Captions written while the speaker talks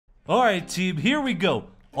Alright team, here we go.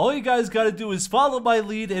 All you guys gotta do is follow my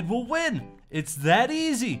lead and we'll win. It's that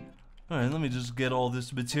easy. Alright, let me just get all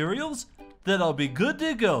this materials. Then I'll be good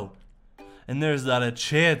to go. And there's not a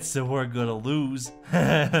chance that we're gonna lose.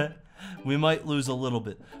 We might lose a little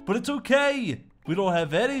bit, but it's okay. We don't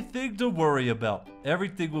have anything to worry about.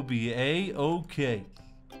 Everything will be a-okay.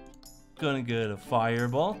 Gonna get a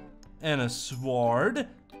fireball and a sword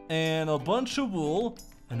and a bunch of wool.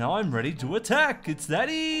 And now I'm ready to attack. It's that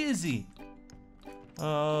easy.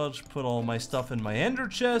 I'll just put all my stuff in my ender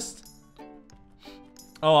chest.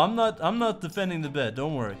 Oh, I'm not defending the bed.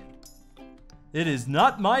 Don't worry. It is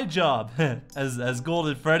not my job, as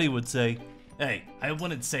Golden Freddy would say. Hey, I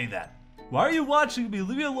wouldn't say that. Why are you watching me?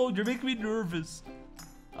 Leave me alone. You're making me nervous.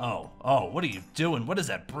 Oh, what are you doing? What is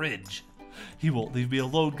that bridge? He won't leave me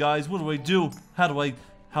alone, guys. What do I do?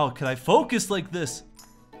 How can I focus like this?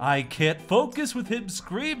 I can't focus with him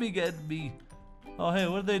screaming at me. Oh, hey,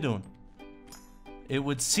 what are they doing? It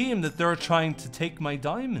would seem that they're trying to take my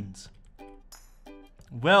diamonds.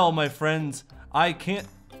 Well, my friends, I can't.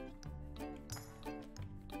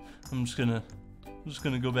 I'm just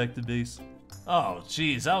gonna go back to base. Oh,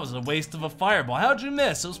 jeez, that was a waste of a fireball. How'd you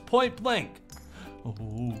miss? It was point blank.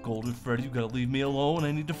 Oh, Golden Freddy, you gotta leave me alone.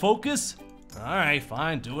 I need to focus. Alright,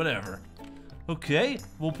 fine, do whatever. Okay,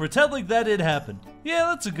 we'll pretend like that did happen. Yeah,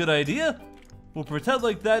 that's a good idea. We'll pretend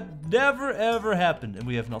like that never ever happened and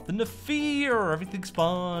we have nothing to fear. Everything's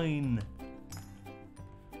fine.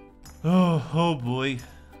 Oh boy.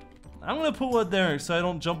 I'm gonna put one there so I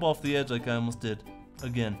don't jump off the edge like I almost did.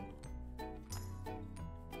 Again.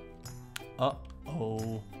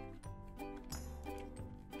 Uh-oh.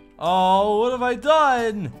 Oh, what have I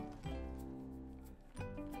done?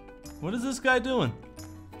 What is this guy doing?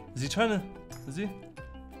 Is he trying to... Is he?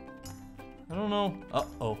 I don't know.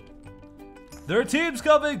 Uh-oh. Their team's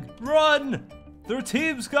coming! Run! Their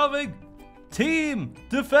team's coming! Team,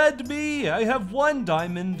 defend me! I have 1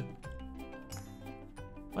 diamond.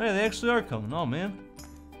 Oh yeah, they actually are coming. Oh man.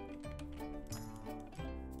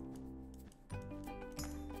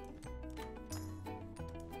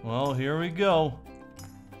 Well, here we go.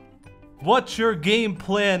 What's your game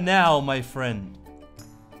plan now, my friend?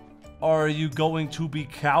 Are you going to be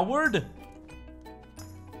coward?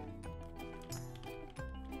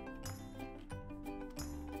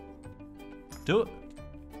 Do it.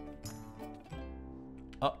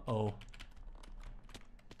 Uh-oh.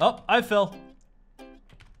 Oh, I fell.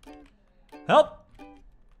 Help!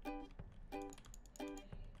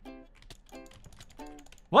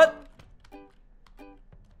 What?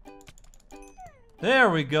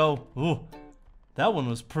 There we go. Ooh, that one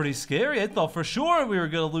was pretty scary. I thought for sure we were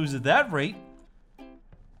gonna lose at that rate.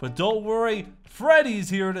 But don't worry,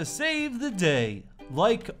 Freddy's here to save the day,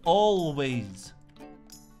 like always.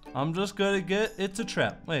 I'm just gonna get... It's a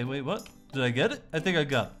trap. Wait, what? Did I get it? I think I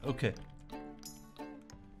got it. Okay.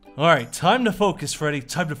 Alright, time to focus, Freddy.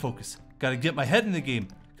 Time to focus. Gotta get my head in the game.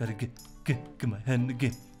 Gotta get my head in the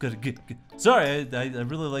game. Gotta get. Sorry, I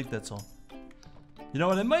really like that song. You know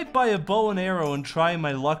what? I might buy a bow and arrow and try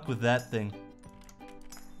my luck with that thing.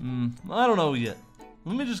 I don't know yet.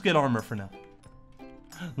 Let me just get armor for now.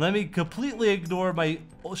 Let me completely ignore my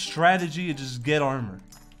strategy and just get armor.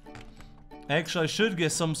 Actually, I should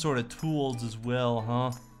get some sort of tools as well,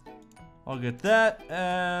 huh? I'll get that,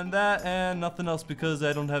 and nothing else because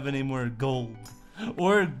I don't have any more gold.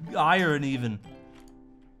 Or iron, even.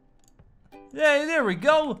 Hey, there we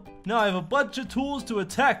go! Now I have a bunch of tools to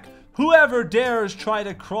attack whoever dares try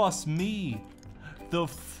to cross me. The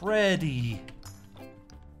Freddy.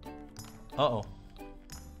 Uh-oh.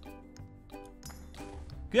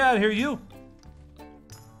 Get out of here, you!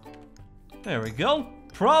 There we go.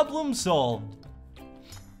 Problem solved.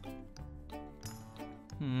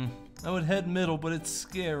 I would head middle, but it's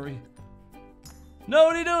scary. No,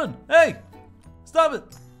 what are you doing? Hey! Stop it!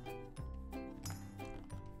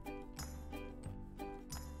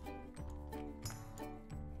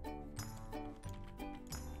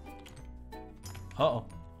 Uh-oh.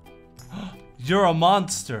 You're a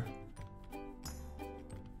monster.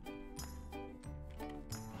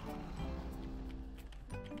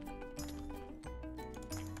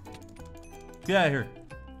 Get out of here.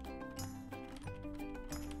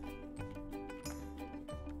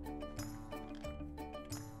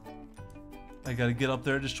 I gotta get up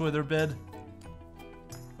there and destroy their bed.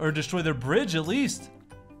 Or destroy their bridge, at least.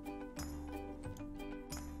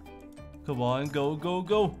 Come on, go, go,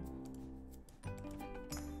 go.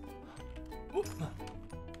 Oop.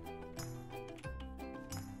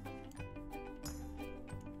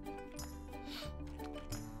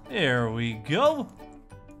 There we go.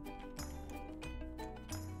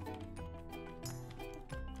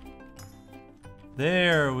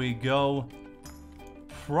 There we go.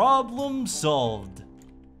 Problem solved.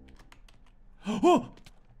 Oh!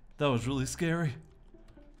 That was really scary.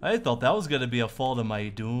 I thought that was gonna be a fall to my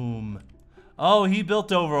doom. Oh, he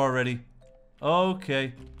built over already.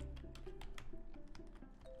 Okay.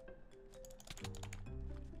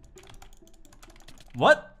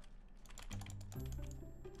 What?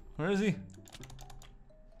 Where is he?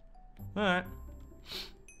 Alright.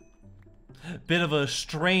 Bit of a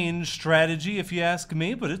strange strategy if you ask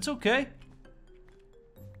me, but it's okay.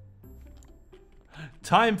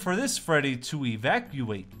 Time for this Freddy to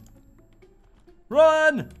evacuate.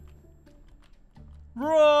 Run!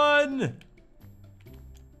 Run!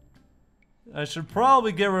 I should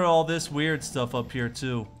probably get rid of all this weird stuff up here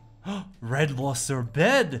too. Red lost their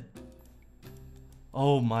bed.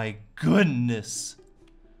 Oh my goodness.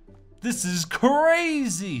 This is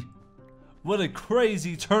crazy. What a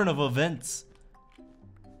crazy turn of events.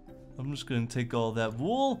 I'm just gonna take all that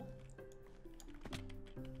wool.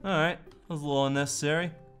 Alright, that was a little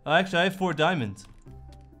unnecessary. Actually, I have 4 diamonds.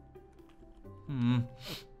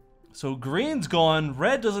 So green's gone,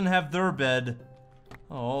 red doesn't have their bed.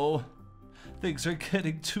 Oh, things are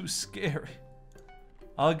getting too scary.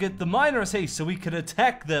 I'll get the miners haste so we can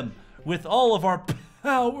attack them with all of our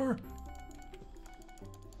power.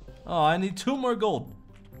 Oh, I need 2 more gold.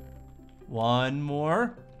 1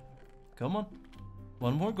 more. Come on.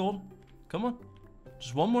 1 more gold. Come on.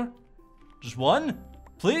 Just 1 more. Just 1?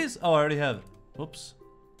 Please? Oh, I already have it. Whoops.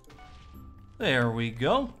 There we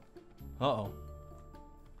go. Uh-oh.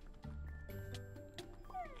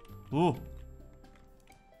 Ooh.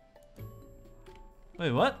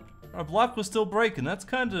 Wait, what? Our block was still breaking. That's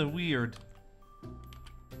kind of weird.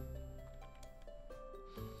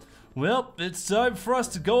 Well, it's time for us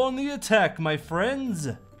to go on the attack, my friends.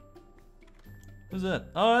 Who's that?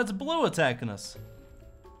 Oh, that's blue attacking us.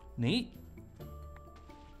 Neat.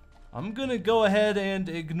 I'm gonna go ahead and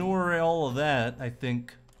ignore all of that, I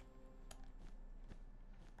think.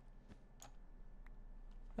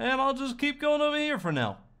 And I'll just keep going over here for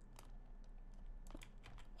now.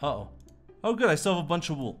 Uh-oh. Oh good, I still have a bunch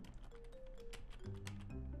of wool.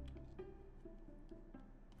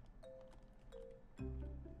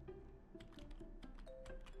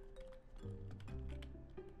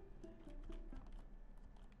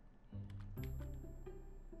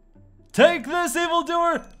 Take this,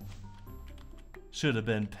 evildoer! Should have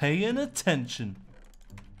been paying attention.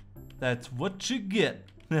 That's what you get.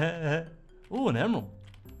 Ooh, an emerald.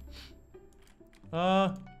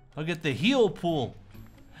 I'll get the heal pool.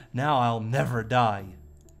 Now I'll never die.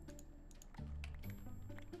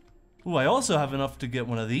 Ooh, I also have enough to get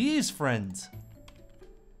one of these friends.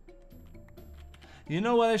 You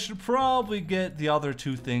know what? I should probably get the other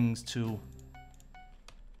 2 things too.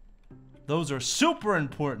 Those are super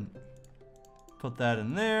important. Put that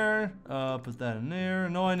in there. Put that in there.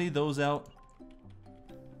 No, I need those out.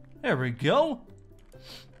 There we go.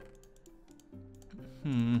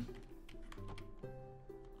 I'm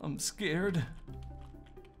scared.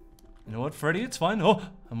 You know what, Freddy? It's fine. Oh,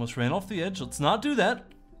 I almost ran off the edge. Let's not do that.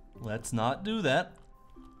 Let's not do that.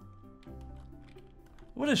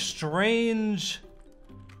 What a strange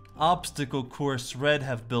obstacle course Red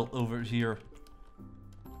have built over here.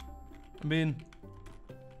 I mean,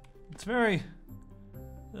 it's very...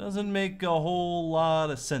 doesn't make a whole lot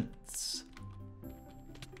of sense.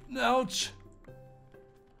 Ouch.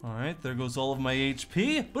 Alright, there goes all of my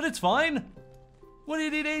HP, but it's fine. What do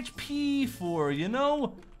you need HP for, you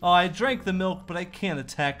know? Oh, I drank the milk, but I can't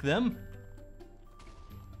attack them.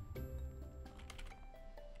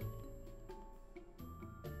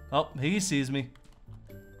 Oh, he sees me.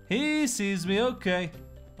 He sees me, okay.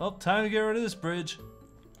 Well, time to get rid of this bridge.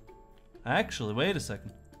 Actually, wait a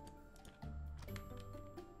second.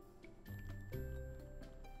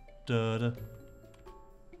 Da-da.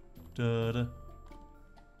 Da-da.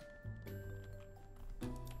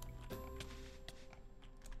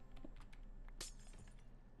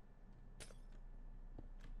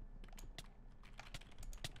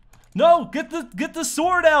 No, get the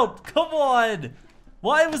sword out. Come on.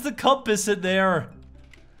 Why was the compass in there?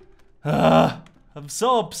 I'm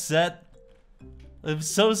so upset. I'm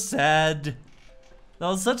so sad. That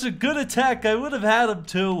was such a good attack. I would have had him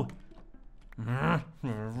too. I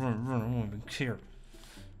don't even care.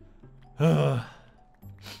 Well,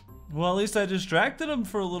 at least I distracted him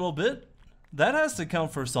for a little bit. That has to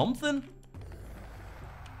count for something.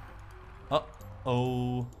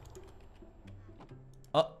 Uh-oh.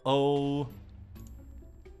 Uh-oh.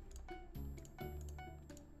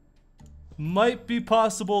 Might be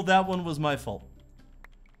possible that one was my fault.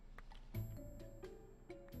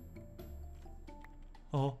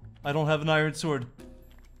 Oh, I don't have an iron sword.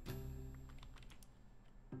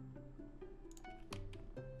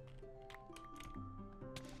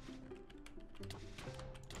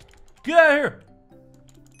 Get out of here!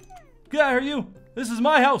 Get out of here, you! This is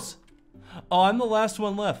my house! Oh, I'm the last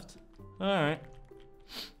one left. Alright.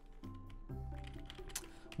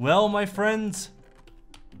 Well, my friends,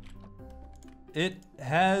 it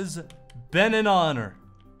has been an honor.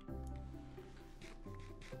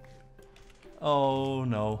 Oh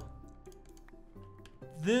no.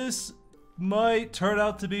 This might turn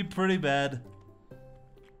out to be pretty bad.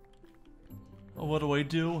 Oh, what do I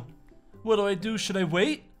do? What do I do? Should I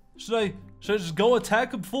wait? Should I just go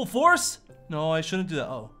attack him full force? No, I shouldn't do that.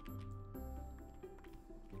 Oh.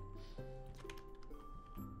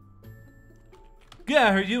 Get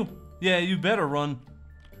out of here, you. Yeah, you better run.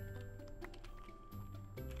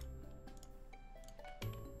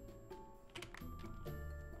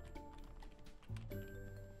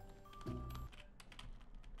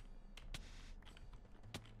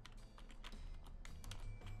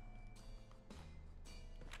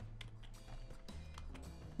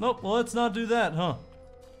 Nope, well, let's not do that, huh?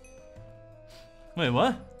 Wait,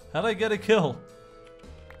 what? How'd I get a kill?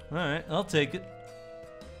 Alright, I'll take it.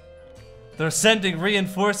 They're sending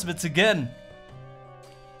reinforcements again.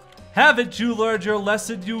 Haven't you learned your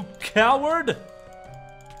lesson, you coward?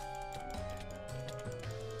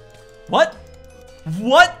 What?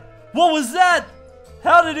 What? What was that?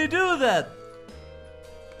 How did he do that?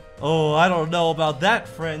 Oh, I don't know about that,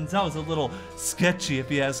 friends. That was a little sketchy, if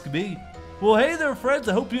you ask me. Well, hey there, friends.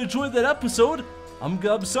 I hope you enjoyed that episode.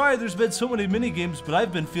 I'm sorry there's been so many mini-games, but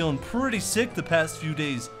I've been feeling pretty sick the past few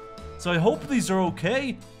days. So I hope these are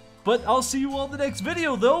okay. But I'll see you all in the next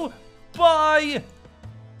video, though. Bye!